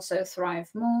to also thrive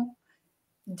more,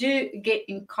 do get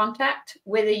in contact,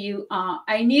 whether you are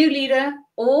a new leader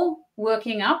or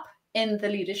working up in the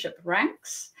leadership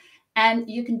ranks. And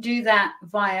you can do that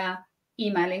via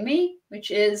emailing me,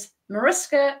 which is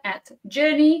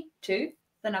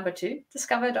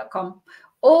mariska@journey2discover.com.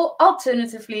 Or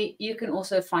alternatively, you can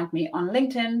also find me on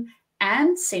LinkedIn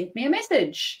and send me a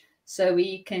message so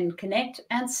we can connect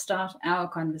and start our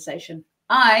conversation.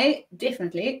 I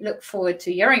definitely look forward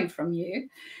to hearing from you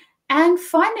and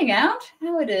finding out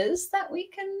how it is that we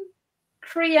can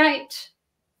create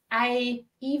an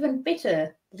even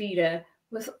better leader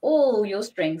with all your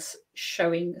strengths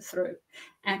showing through.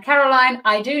 And Caroline,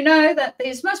 I do know that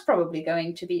there's most probably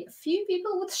going to be a few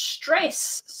people with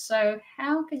stress. So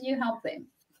how can you help them?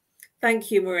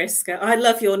 Thank you, Mariska. I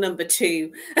love your number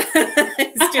 2.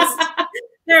 It's just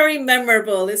very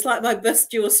memorable. It's like my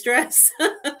bust your stress.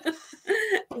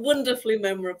 Wonderfully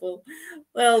memorable.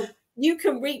 Well, you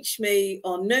can reach me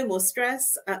on No More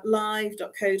Stress at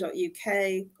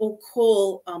live.co.uk or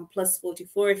call on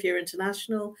 +44 if you're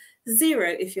international,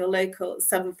 0 if you're local,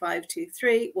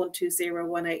 7523 120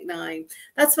 189.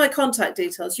 That's my contact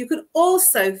details. You can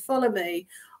also follow me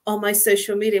on my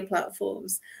social media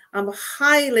platforms. I'm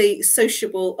highly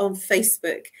sociable on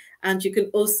Facebook, and you can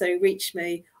also reach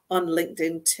me on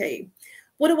LinkedIn too.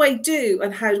 What do I do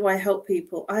and how do I help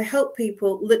people? I help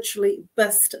people literally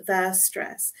bust their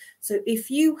stress. So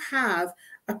if you have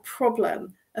a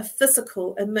problem, a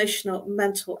physical, emotional,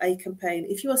 mental ache and pain,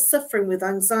 if you are suffering with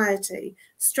anxiety,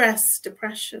 stress,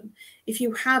 depression, if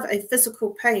you have a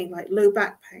physical pain like low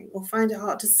back pain or find it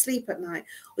hard to sleep at night,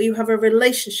 or you have a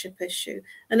relationship issue,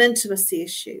 an intimacy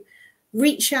issue,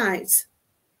 reach out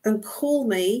and call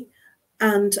me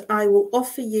and I will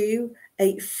offer you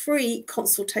a free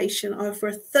consultation. I offer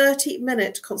a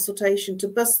 30-minute consultation to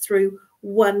bust through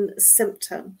one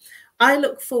symptom. I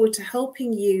look forward to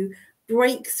helping you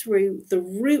break through the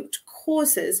root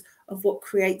causes of what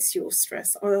creates your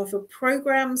stress. I offer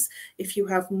programs if you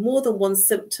have more than one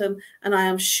symptom, and I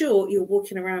am sure you're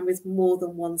walking around with more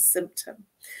than one symptom.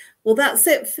 Well, that's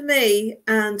it for me,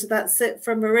 and that's it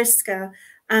from Mariska.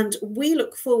 And we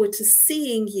look forward to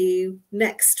seeing you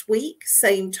next week,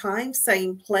 same time,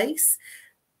 same place.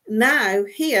 Now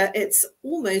here it's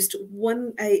almost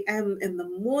 1 a.m. in the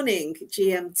morning,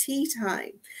 GMT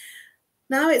time.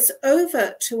 Now it's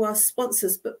over to our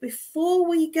sponsors, but before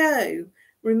we go,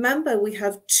 remember we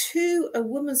have 2 A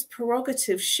Woman's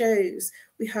Prerogative shows.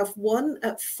 We have one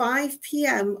at 5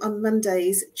 p.m. on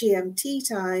Mondays, GMT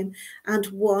time, and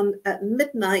one at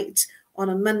midnight on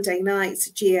a Monday night,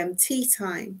 GMT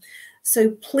time.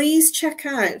 So please check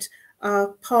out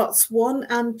parts 1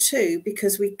 and 2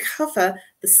 because we cover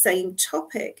the same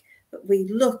topic, but we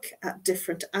look at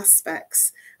different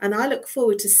aspects. And I look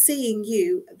forward to seeing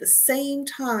you at the same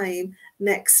time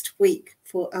next week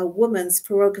for A Woman's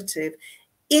Prerogative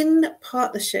in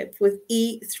partnership with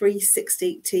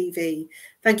E360 TV.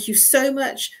 Thank you so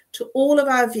much to all of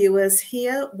our viewers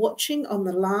here watching on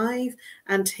the live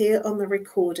and here on the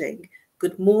recording.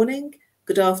 Good morning,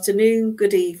 good afternoon,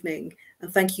 good evening,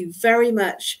 and thank you very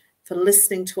much for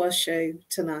listening to our show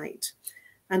tonight.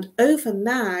 And over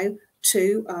now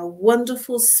to our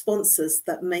wonderful sponsors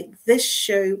that make this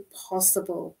show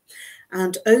possible.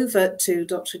 And over to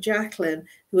Dr. JACALYN,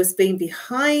 who has been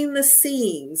behind the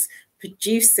scenes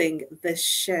producing this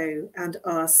show, and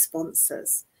our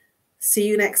sponsors. See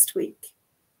you next week.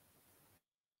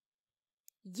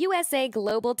 USA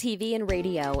Global TV and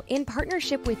Radio, in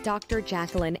partnership with Dr.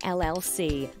 JACALYN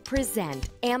LLC, present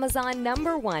Amazon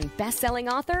 #1 best-selling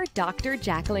author, Dr.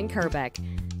 JACALYN KERBECK.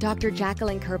 Dr.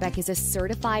 JACALYN KERBECK is a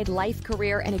certified life,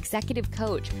 career, and executive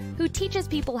coach who teaches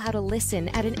people how to listen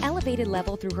at an elevated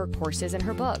level through her courses and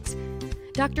her books.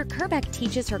 Dr. KERBECK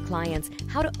teaches her clients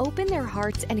how to open their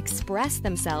hearts and express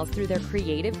themselves through their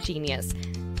creative genius.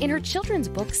 In her children's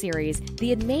book series,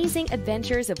 The Amazing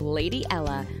Adventures of Lady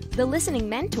Ella, the listening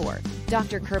mentor,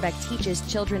 Dr. KERBECK teaches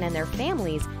children and their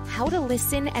families how to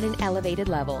listen at an elevated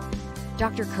level.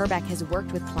 Dr. KERBECK has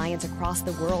worked with clients across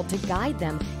the world to guide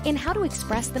them in how to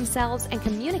express themselves and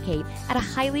communicate at a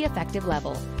highly effective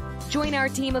level. Join our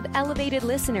team of elevated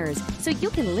listeners so you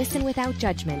can listen without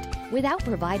judgment, without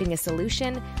providing a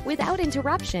solution, without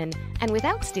interruption, and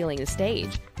without stealing the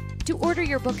stage. To order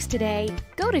your books today,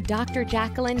 go to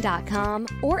drjacalyn.com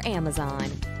or Amazon.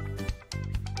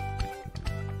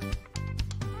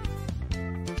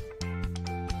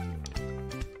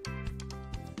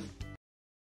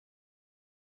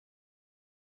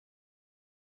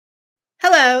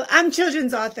 Hello, I'm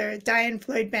children's author Diane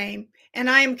Floyd Bain, and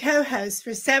I am co-host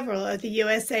for several of the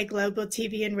USA Global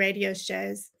TV and radio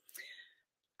shows.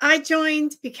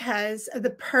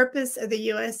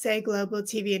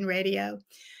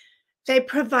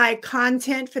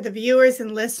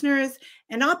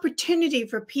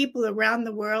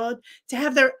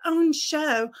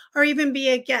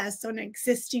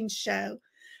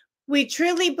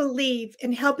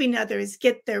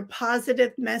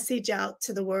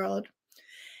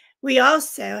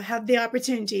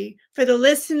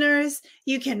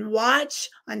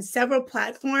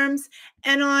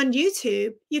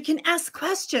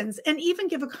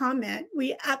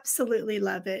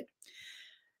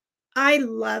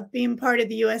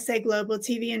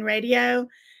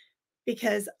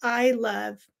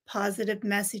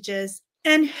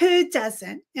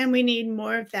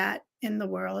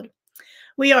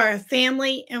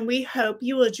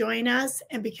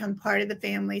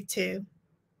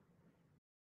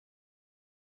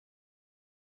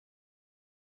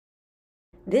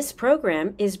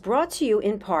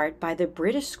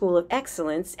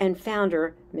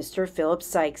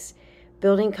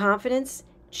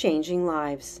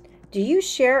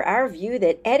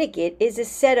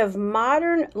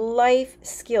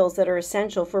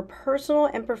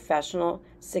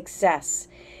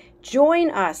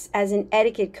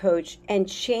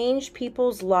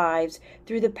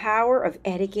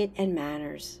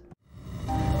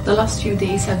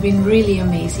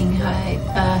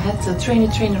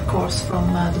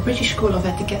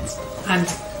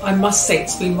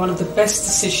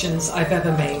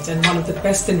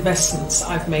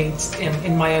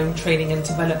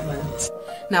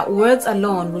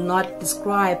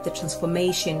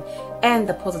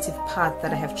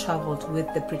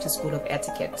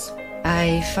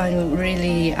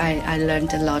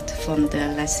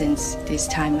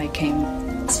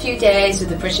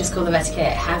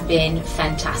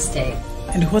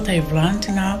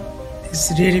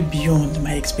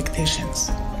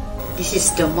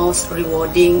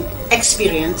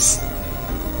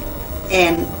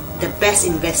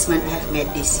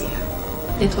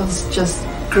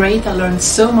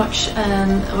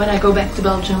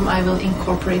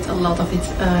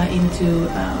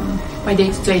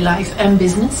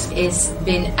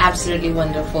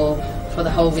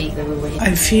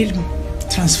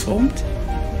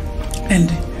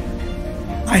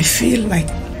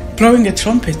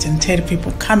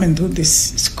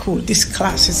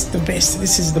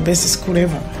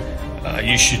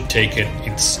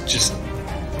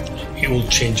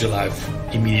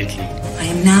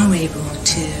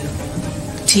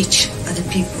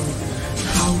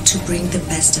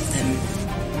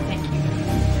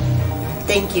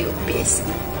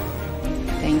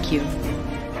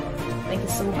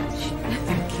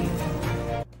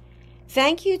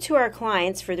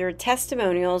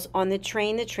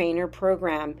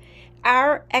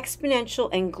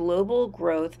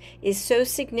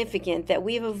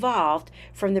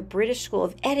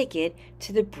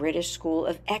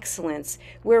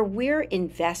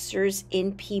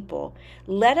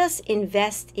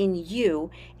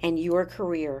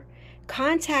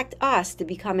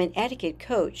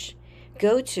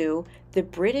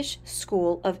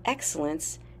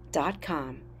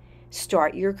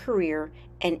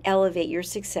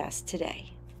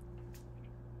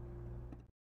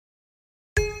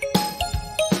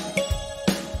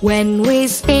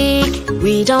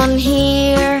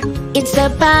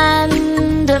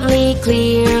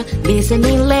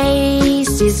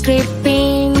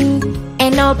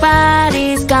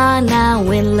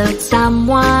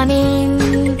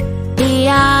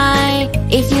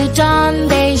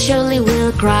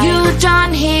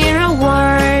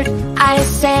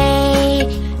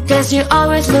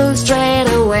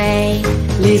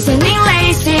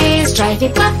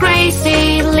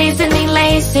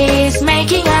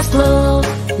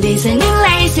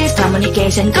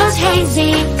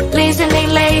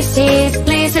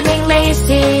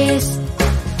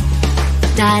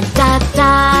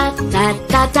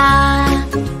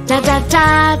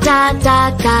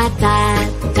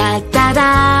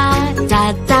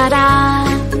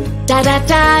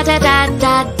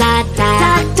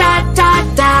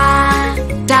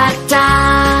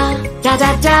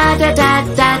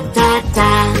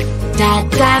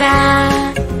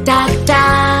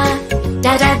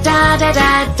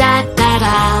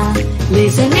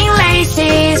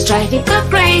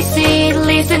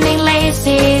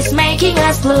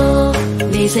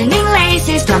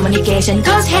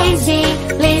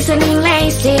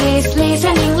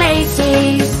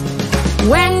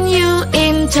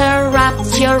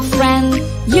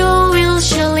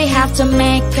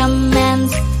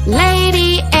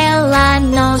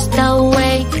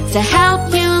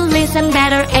 listen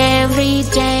better every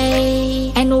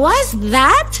day. And what's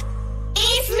that?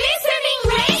 It's listening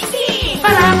lazy!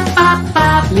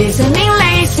 Ba-da-ba-ba. Listening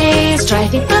lazy,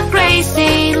 driving us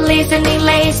crazy. Listening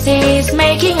lazy is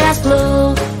making us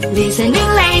blue. Listening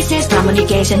lazy,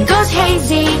 communication goes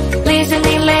hazy.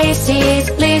 Listening lazy,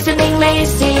 listening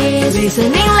lazy.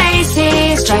 Listening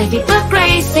lazy, driving us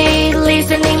crazy.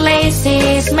 Listening lazy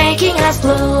is making us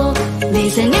blue.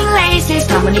 Listening lazy,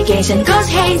 communication goes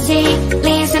hazy.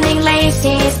 Listening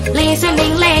lazy,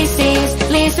 listening lazy,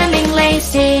 listening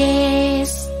lazy.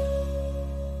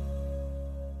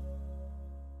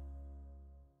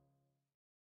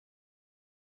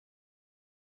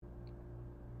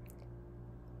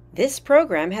 This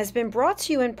program has been brought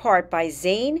to you in part by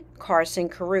Zane Carson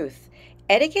Carruth,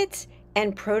 etiquette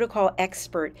and protocol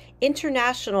expert,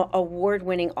 international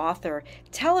award-winning author,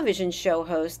 television show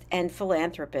host, and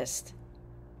philanthropist.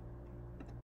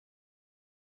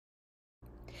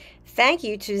 Thank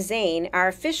you to Zane, our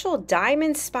official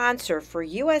diamond sponsor for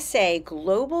USA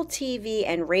Global TV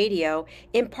and Radio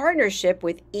in partnership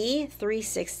with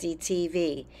E360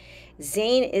 TV.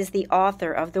 Zane is the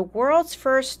author of the world's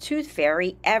first tooth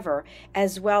fairy ever,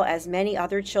 as well as many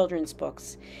other children's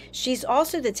books. She's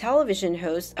also the television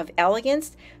host of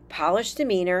Elegance, Polished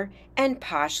Demeanor, and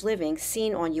Posh Living,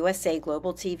 seen on USA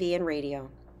Global TV and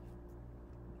Radio.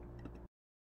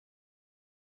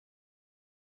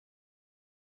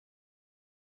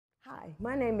 Hi,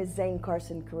 my name is Zane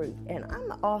Carson Carruth, and I'm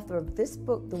the author of this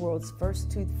book, The World's First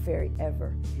Tooth Fairy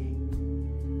Ever.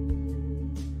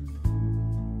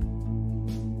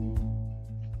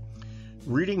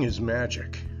 Reading is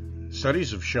magic. Studies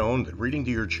have shown that reading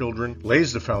to your children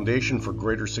lays the foundation for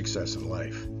greater success in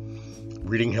life.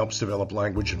 Reading helps develop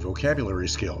language and vocabulary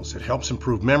skills. It helps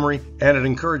improve memory, and it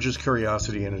encourages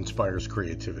curiosity and inspires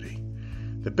creativity.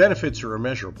 The benefits are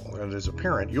immeasurable, and as a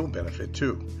parent, you'll benefit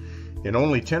too. In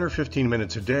only 10 or 15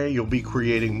 minutes a day, you'll be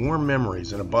creating more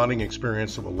memories and a bonding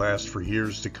experience that will last for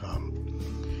years to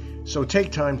come. So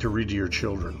take time to read to your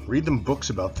children. Read them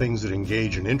books about things that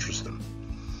engage and interest them.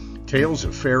 Tales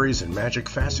of fairies and magic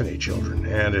fascinate children,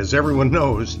 and as everyone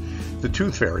knows, the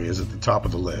Tooth Fairy is at the top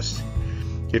of the list.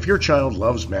 If your child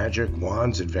loves magic,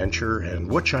 wands, adventure, and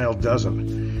what child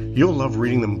doesn't, you'll love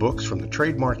reading them books from the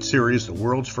trademarked series, The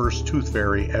World's First Tooth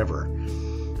Fairy Ever.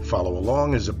 Follow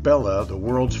along as Bella, the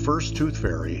world's first tooth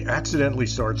fairy, accidentally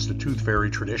starts the tooth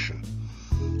fairy tradition.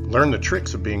 Learn the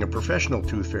tricks of being a professional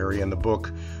tooth fairy in the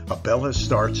book, Bella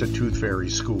Starts a Tooth Fairy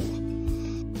School.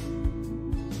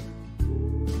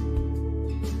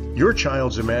 Your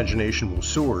child's imagination will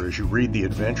soar as you read the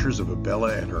adventures of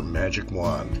Bella and her magic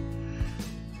wand.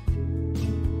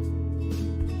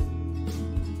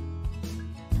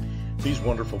 These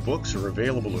wonderful books are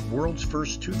available at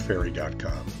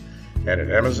worldsfirsttoothfairy.com and at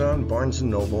Amazon, Barnes &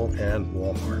 Noble, and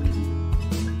Walmart.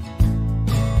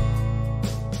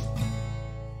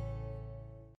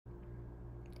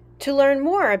 To learn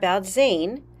more about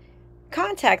Zane,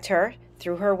 contact her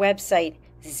through her website,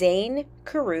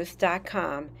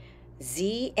 zanecarruth.com,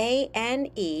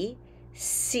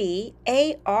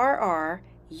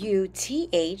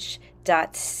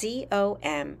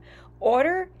 ZANECARRUTH.com.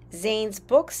 Order Zane's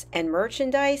books and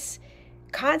merchandise.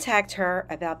 Contact her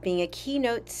about being a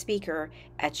keynote speaker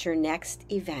at your next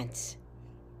event.